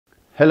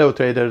Hello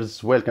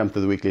traders, welcome to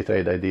the Weekly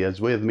Trade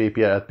Ideas with me,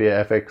 Pierre at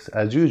PFX.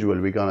 As usual,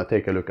 we're gonna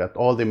take a look at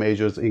all the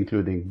majors,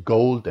 including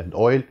gold and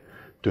oil,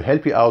 to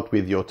help you out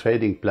with your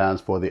trading plans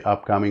for the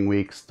upcoming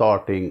week,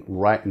 starting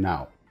right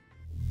now.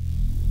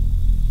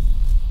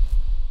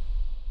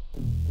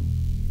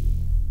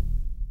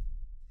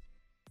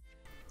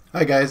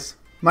 Hi guys,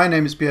 my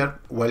name is Pierre.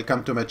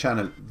 Welcome to my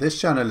channel. This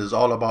channel is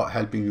all about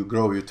helping you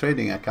grow your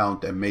trading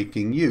account and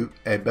making you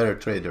a better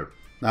trader.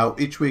 Now,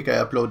 each week I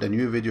upload a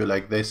new video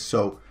like this,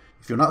 so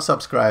if you're not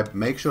subscribed,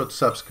 make sure to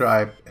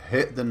subscribe,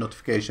 hit the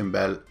notification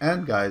bell,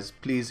 and guys,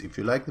 please, if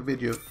you like the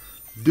video,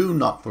 do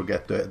not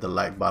forget to hit the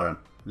like button.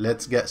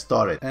 Let's get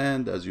started.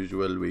 And as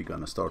usual, we're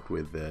gonna start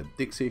with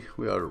Dixie.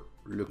 We are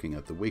looking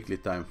at the weekly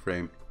time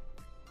frame.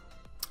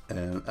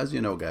 As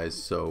you know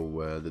guys,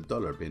 so the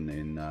dollar been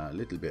in a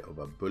little bit of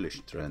a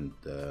bullish trend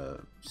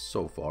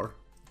so far.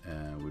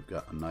 We've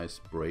got a nice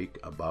break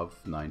above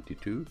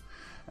 92,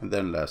 and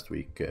then last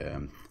week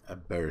a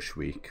bearish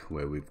week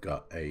where we've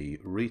got a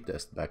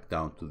retest back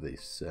down to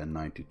this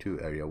 92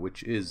 area,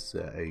 which is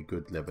a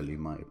good level in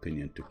my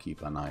opinion to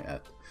keep an eye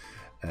at.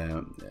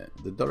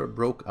 The dollar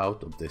broke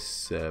out of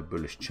this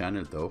bullish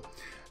channel though,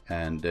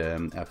 and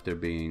after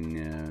being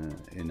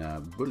in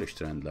a bullish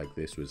trend like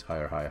this with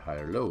higher high,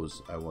 higher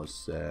lows, I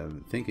was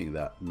thinking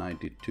that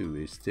 92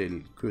 is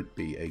still could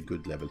be a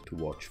good level to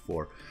watch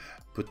for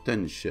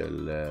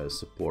potential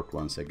support.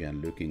 Once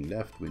again, looking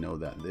left, we know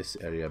that this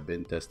area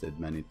been tested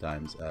many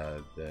times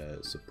at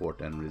support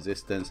and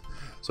resistance,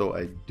 so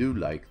I do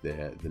like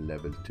the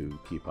level to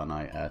keep an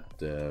eye at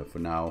for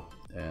now.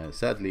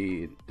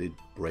 Sadly, it did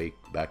break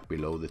back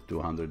below the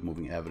 200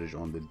 moving average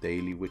on the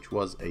daily, which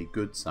was a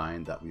good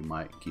sign that we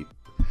might keep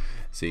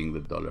seeing the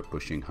dollar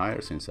pushing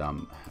higher, since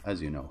I'm,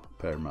 as you know,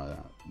 perma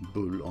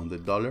bull on the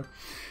dollar.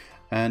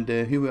 And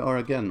here we are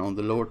again on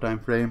the lower time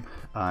frame.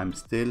 I'm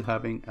still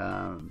having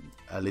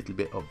a little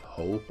bit of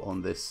hope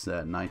on this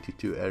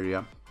 92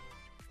 area.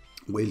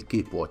 We'll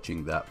keep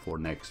watching that for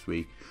next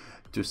week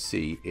to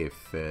see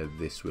if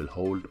this will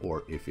hold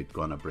or if it's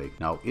gonna break.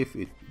 Now, if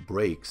it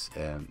breaks,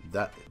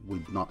 that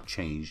would not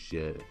change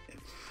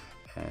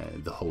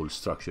the whole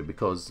structure,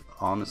 because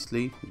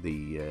honestly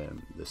the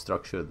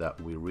structure that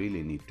we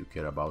really need to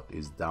care about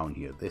is down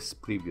here. This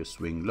previous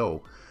swing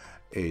low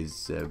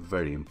is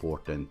very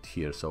important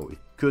here, so it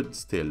could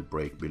still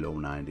break below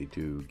 90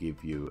 to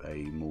give you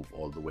a move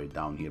all the way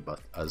down here. But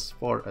as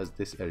far as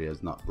this area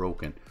is not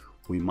broken,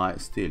 we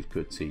might still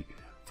could see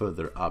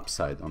further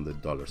upside on the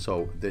dollar.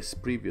 So this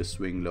previous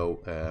swing low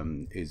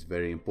is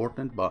very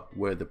important, but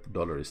where the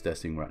dollar is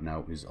testing right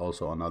now is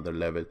also another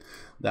level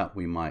that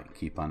we might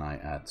keep an eye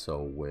at.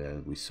 So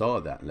we saw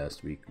that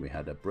last week we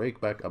had a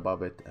break back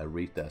above it, a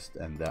retest,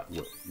 and that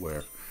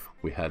where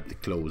we had the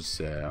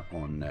close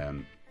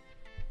on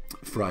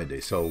Friday.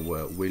 So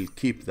we'll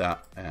keep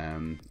that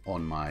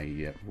on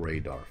my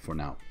radar for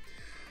now.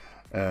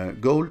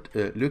 Gold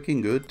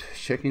looking good.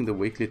 Checking the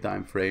weekly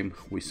time frame,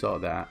 we saw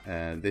that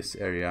this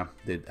area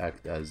did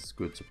act as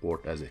good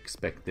support as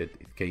expected.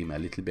 It came a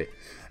little bit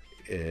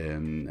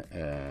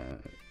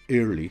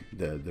early,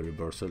 the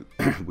reversal.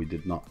 We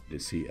did not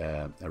see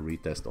a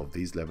retest of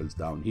these levels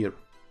down here.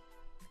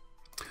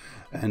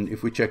 And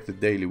if we check the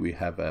daily, we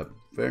have a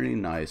very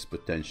nice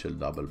potential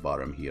double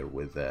bottom here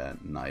with a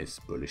nice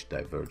bullish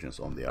divergence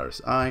on the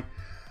RSI.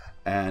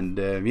 And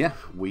yeah,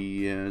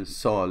 we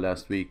saw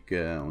last week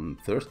on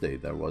Thursday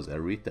there was a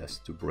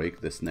retest to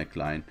break this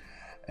neckline.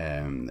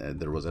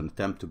 There was an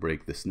attempt to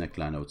break this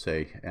neckline, I would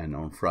say, and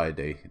on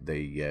Friday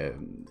they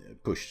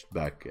pushed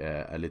back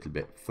a little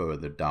bit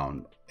further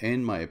down.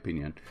 In my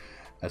opinion,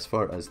 as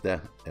far as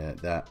that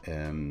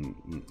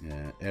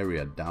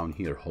area down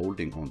here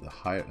holding on the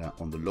higher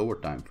on the lower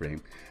time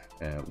frame,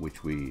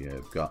 which we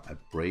got a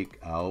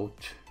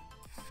breakout,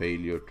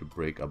 failure to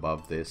break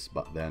above this,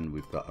 but then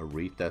we've got a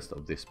retest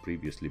of this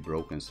previously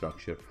broken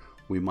structure.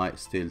 We might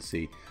still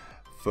see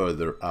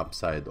further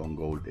upside on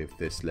gold if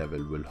this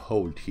level will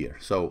hold here.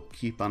 So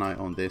keep an eye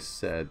on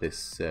this.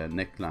 This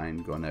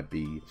neckline gonna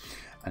be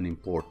an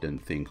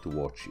important thing to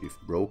watch. If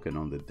broken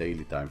on the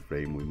daily time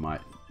frame, we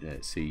might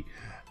see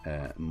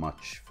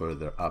much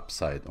further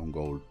upside on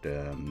gold.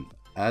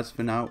 As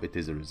for now, it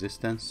is a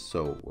resistance,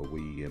 so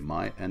we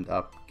might end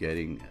up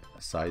getting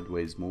a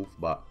sideways move,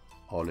 but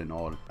all in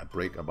all, a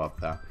break above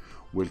that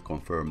will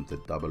confirm the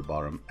double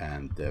bottom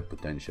and the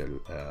potential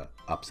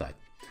upside.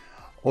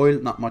 Oil,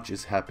 not much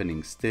is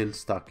happening, still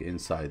stuck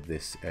inside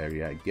this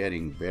area,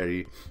 getting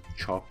very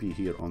choppy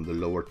here on the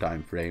lower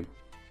time frame.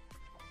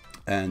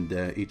 And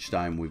each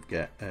time we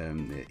get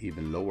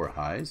even lower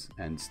highs,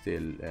 and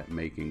still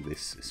making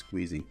this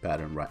squeezing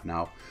pattern right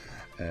now.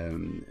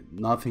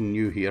 Nothing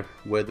new here.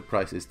 Where the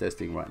price is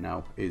testing right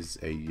now is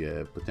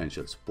a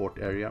potential support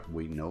area.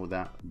 We know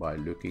that by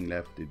looking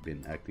left, it's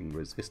been acting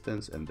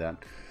resistance and then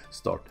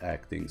start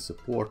acting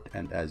support,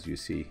 and as you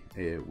see,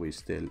 we're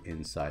still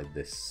inside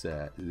this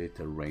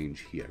little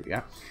range here.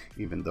 Yeah,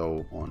 even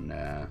though on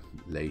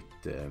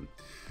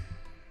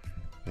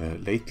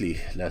lately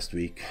last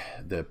week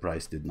the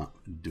price did not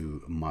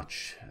do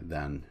much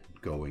than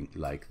keep going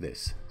like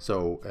this.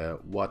 So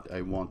what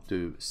I want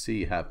to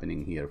see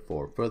happening here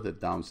for further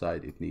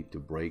downside, it need to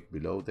break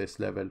below this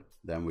level,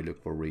 then we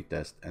look for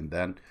retest, and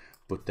then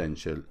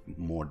potential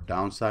more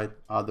downside.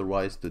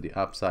 Otherwise, to the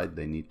upside,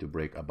 they need to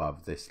break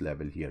above this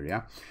level here.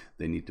 Yeah,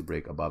 they need to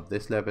break above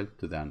this level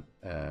to then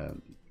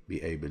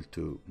be able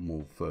to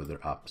move further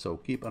up. So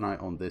keep an eye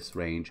on this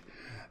range.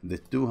 The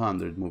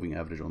 200 moving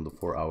average on the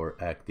 4-hour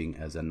acting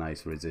as a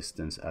nice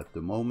resistance at the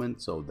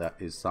moment, so that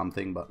is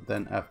something. But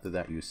then after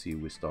that, you see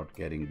we start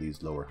getting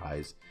these lower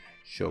highs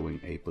showing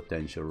a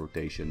potential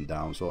rotation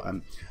down. So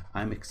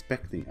I'm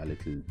expecting a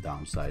little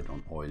downside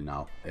on oil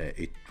now.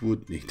 It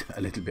would need a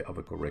little bit of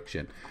a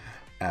correction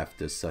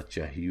after such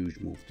a huge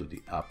move to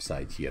the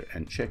upside here.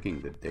 And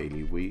checking the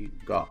daily, we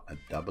got a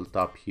double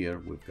top here,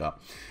 we've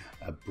got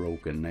a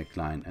broken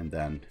neckline, and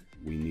then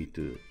we need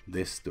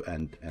this to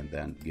end and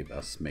then give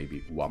us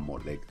maybe one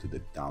more leg to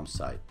the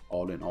downside.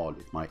 All in all,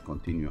 it might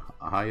continue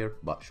higher,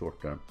 but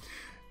short-term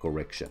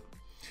correction.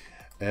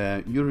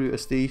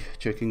 EURUSD,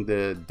 checking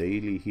the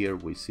daily here,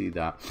 we see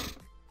that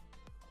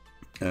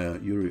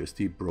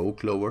EURUSD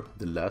broke lower.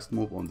 The last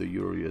move on the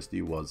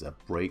EURUSD was a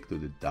break to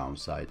the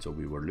downside, so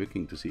we were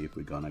looking to see if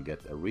we're gonna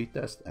get a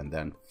retest and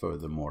then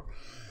furthermore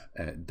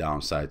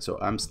downside. So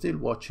I'm still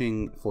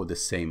watching for the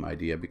same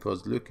idea,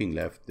 because looking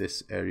left,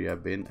 this area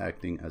been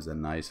acting as a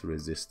nice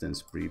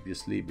resistance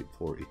previously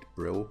before it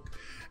broke.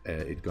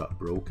 It got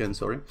broken,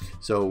 sorry.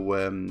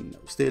 So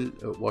still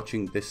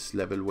watching this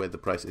level where the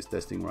price is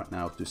testing right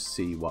now to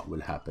see what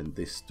will happen.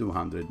 This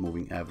 200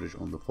 moving average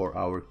on the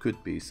 4-hour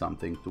could be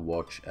something to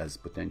watch as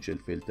potential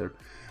filter,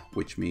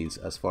 which means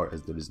as far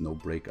as there is no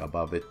break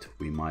above it,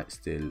 we might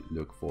still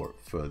look for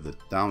further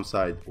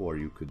downside, or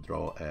you could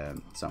draw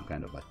some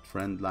kind of a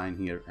trend line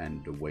here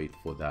and wait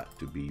for that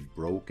to be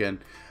broken.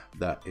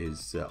 That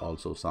is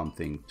also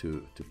something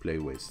to play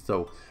with.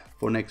 So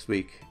for next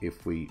week,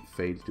 if we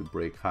fail to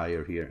break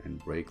higher here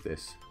and break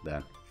this,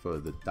 then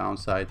further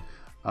downside.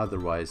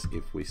 Otherwise,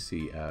 if we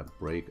see a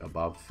break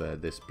above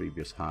this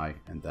previous high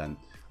and then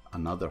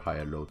another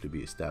higher low to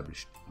be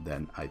established,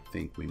 then I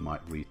think we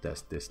might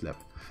retest this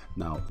level.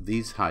 Now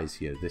these highs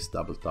here, this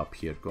double top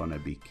here, gonna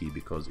be key,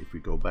 because if we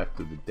go back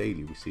to the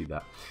daily, we see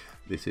that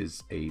this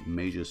is a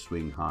major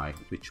swing high,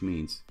 which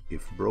means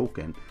if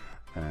broken,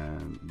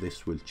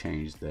 this will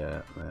change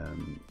the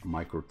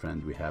micro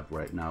trend we have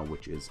right now,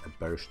 which is a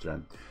bearish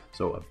trend.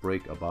 So a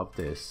break above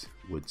this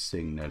would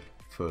signal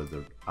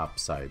further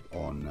upside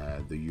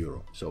on the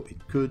euro. So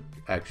it could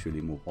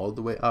actually move all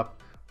the way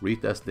up,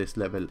 retest this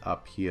level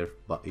up here,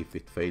 but if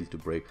it failed to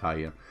break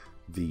higher,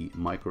 the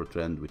micro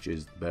trend, which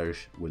is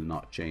bearish, will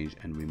not change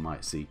and we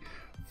might see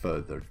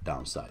further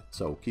downside.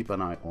 So keep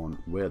an eye on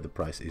where the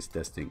price is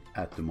testing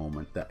at the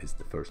moment. That is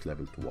the first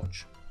level to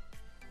watch.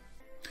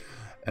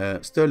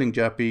 Sterling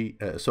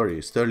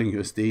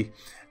USD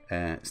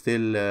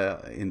still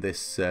in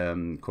this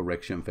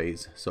correction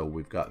phase. So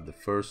we've got the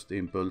first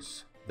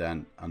impulse,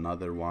 then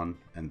another one,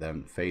 and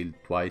then failed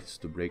twice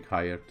to break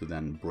higher, to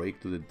then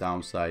break to the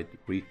downside,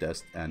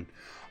 retest, and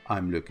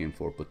I'm looking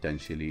for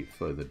potentially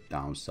further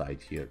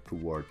downside here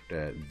toward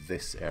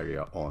this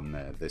area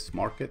on this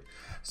market,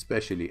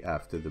 especially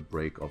after the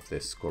break of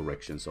this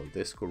correction. So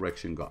this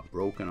correction got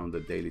broken on the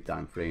daily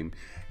time frame.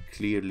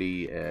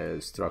 Clearly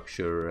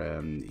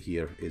structure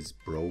here is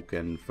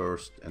broken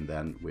first, and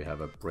then we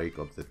have a break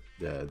of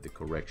the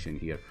correction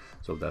here.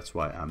 So that's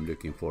why I'm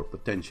looking for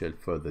potential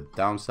further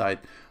downside.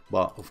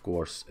 But of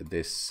course,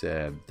 this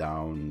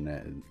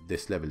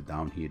this level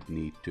down here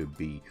need to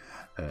be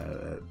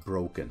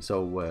broken.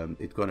 So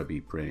it's gonna be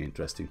pretty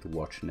interesting to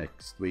watch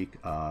next week.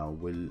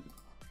 We'll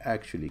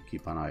actually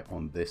keep an eye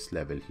on this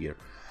level here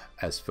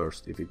as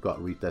first. If it got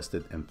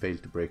retested and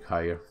failed to break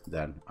higher,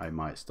 then I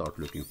might start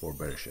looking for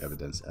bearish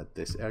evidence at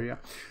this area.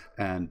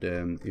 And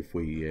if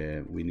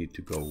we need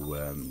to go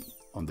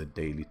on the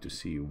daily to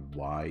see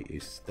why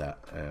is that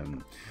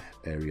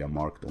area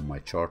marked on my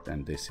chart,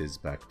 and this is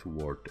back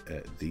toward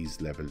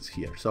these levels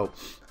here. So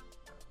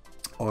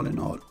all in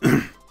all,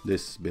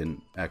 this has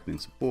been acting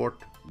support,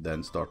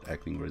 then start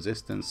acting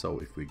resistance. So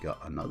if we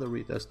got another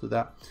retest to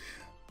that,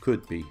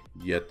 could be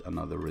yet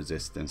another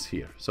resistance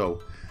here.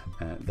 So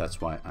that's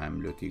why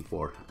I'm looking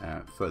for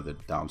further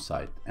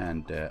downside,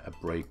 and a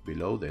break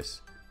below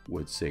this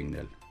would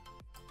signal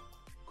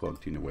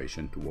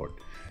continuation toward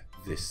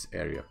this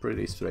area.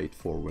 Pretty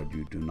straightforward,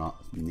 you do not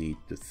need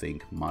to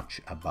think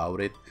much about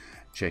it.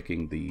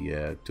 Checking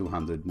the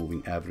 200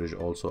 moving average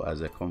also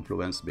as a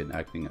confluence, been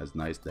acting as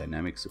nice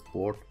dynamic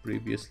support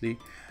previously,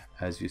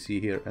 as you see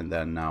here, and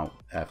then now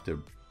after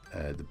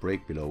the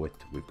break below it,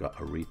 we've got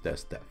a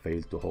retest that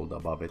failed to hold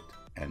above it,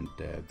 and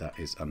that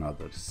is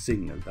another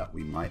signal that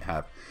we might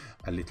have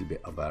a little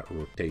bit of a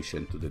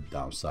rotation to the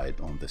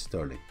downside on the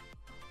sterling.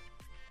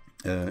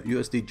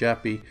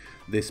 USDJPY,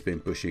 this been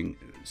pushing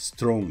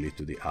strongly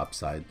to the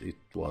upside. It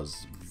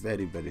was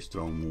very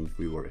strong move.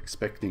 We were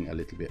expecting a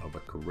little bit of a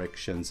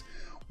corrections.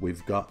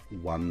 We've got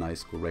one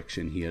nice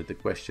correction here. The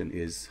question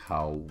is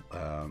how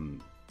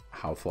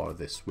far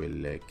this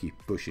will keep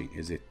pushing.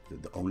 Is it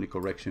the only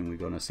correction we're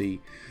gonna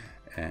see,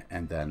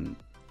 and then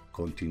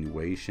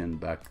continuation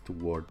back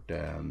toward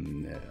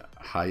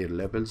higher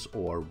levels,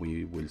 or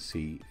we will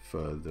see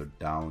further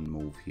down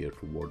move here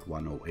toward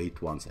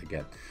 108 once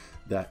again.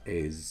 That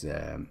is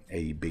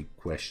a big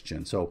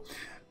question. So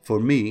for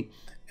me,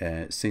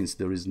 since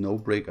there is no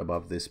break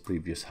above this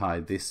previous high,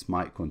 this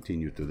might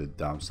continue to the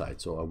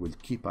downside. So I will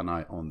keep an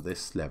eye on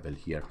this level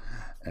here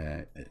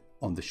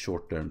on the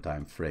short-term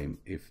time frame.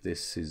 If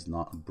this is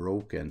not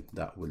broken,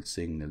 that will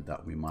signal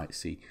that we might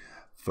see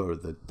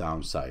further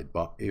downside.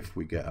 But if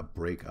we get a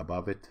break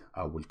above it,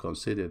 I will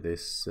consider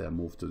this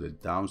move to the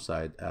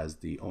downside as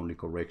the only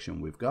correction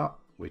we've got,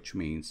 which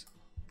means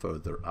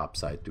further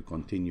upside to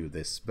continue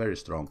this very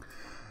strong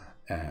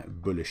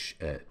bullish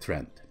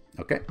trend.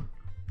 Okay.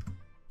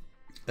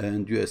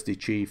 And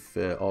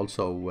USDJPY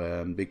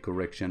also big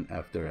correction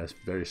after a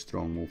very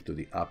strong move to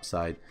the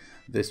upside.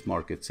 This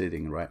market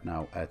sitting right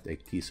now at a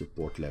key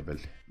support level.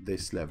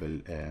 This level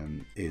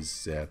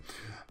is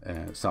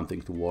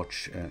something to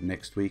watch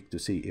next week to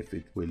see if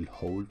it will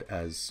hold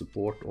as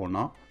support or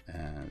not.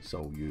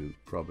 So you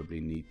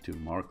probably need to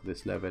mark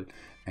this level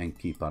and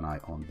keep an eye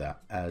on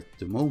that. At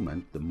the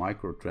moment, the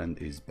micro trend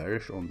is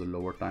bearish on the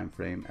lower time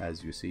frame,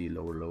 as you see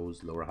lower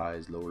lows, lower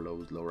highs, lower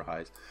lows, lower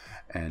highs,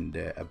 and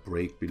a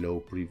break below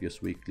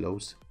previous week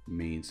lows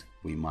means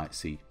we might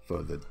see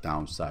further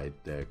downside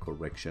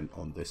correction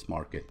on this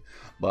market.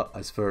 But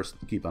as first,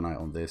 keep an eye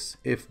on this.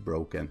 If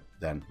broken,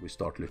 then we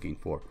start looking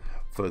for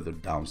further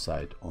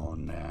downside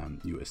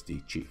on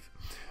USDJPY.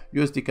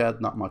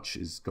 USDCAD, not much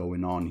is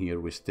going on here.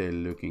 We're still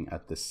looking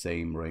at the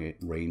same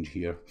range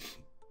here.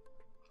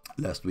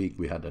 Last week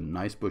we had a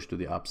nice push to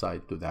the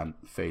upside to then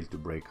fail to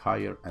break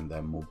higher and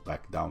then move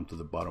back down to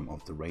the bottom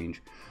of the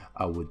range.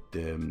 I would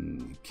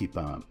keep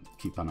an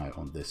eye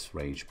on this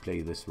range, play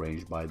this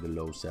range, buy the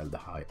low, sell the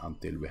high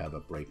until we have a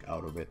break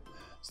out of it.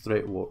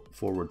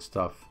 Straightforward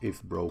stuff.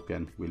 If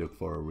broken, we look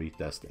for a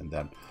retest and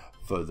then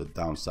further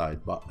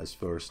downside. But as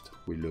first,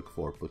 we look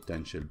for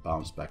potential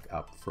bounce back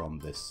up from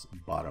this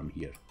bottom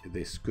here.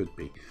 This could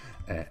be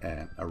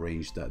a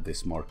range that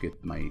this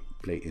market may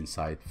play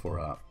inside for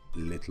a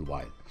little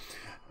while.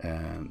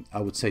 I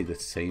would say the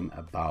same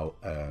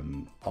about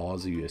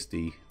Aussie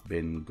USD,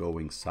 been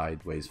going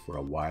sideways for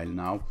a while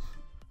now.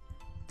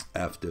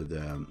 After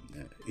the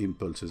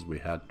impulses we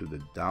had to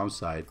the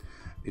downside,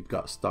 it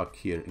got stuck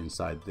here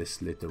inside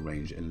this little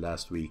range, and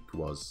last week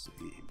was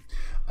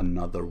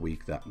another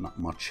week that not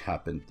much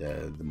happened.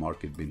 The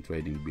market been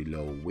trading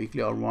below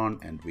weekly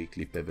R1 and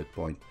weekly pivot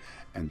point,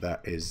 and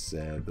that is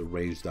the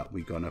range that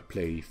we're gonna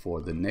play for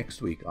the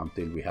next week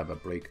until we have a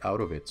break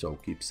out of it. So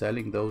keep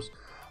selling those,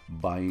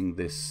 buying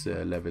this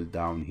level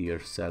down here,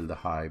 sell the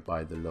high,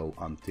 buy the low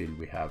until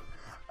we have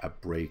a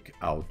break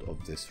out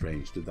of this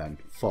range to then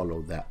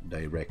follow that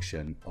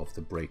direction of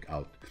the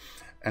breakout.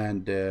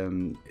 And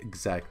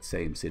exact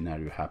same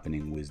scenario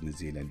happening with New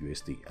Zealand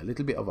USD. A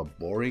little bit of a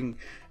boring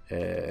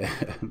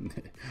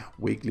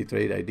weekly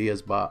trade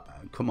ideas, but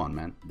come on,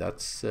 man,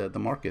 that's the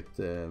market.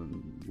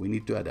 We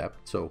need to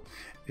adapt. So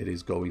it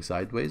is going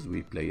sideways,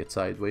 we play it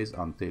sideways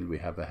until we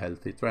have a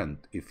healthy trend.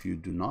 If you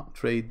do not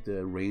trade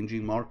the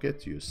ranging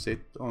market, you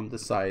sit on the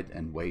side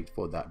and wait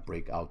for that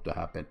breakout to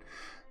happen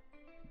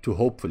to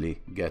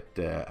hopefully get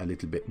a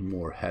little bit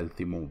more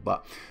healthy move.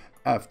 But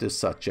after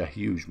such a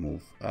huge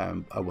move,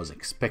 I was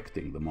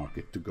expecting the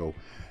market to go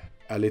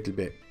a little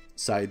bit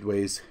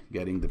sideways,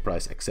 getting the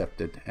price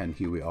accepted, and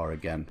here we are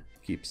again.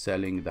 Keep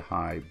selling the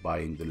high,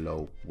 buying the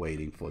low,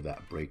 waiting for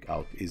that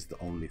breakout is the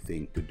only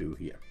thing to do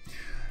here.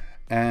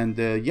 And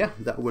yeah,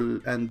 that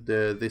will end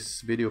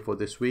this video for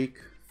this week.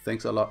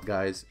 Thanks a lot,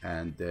 guys,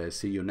 and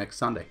see you next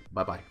Sunday.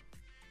 Bye bye.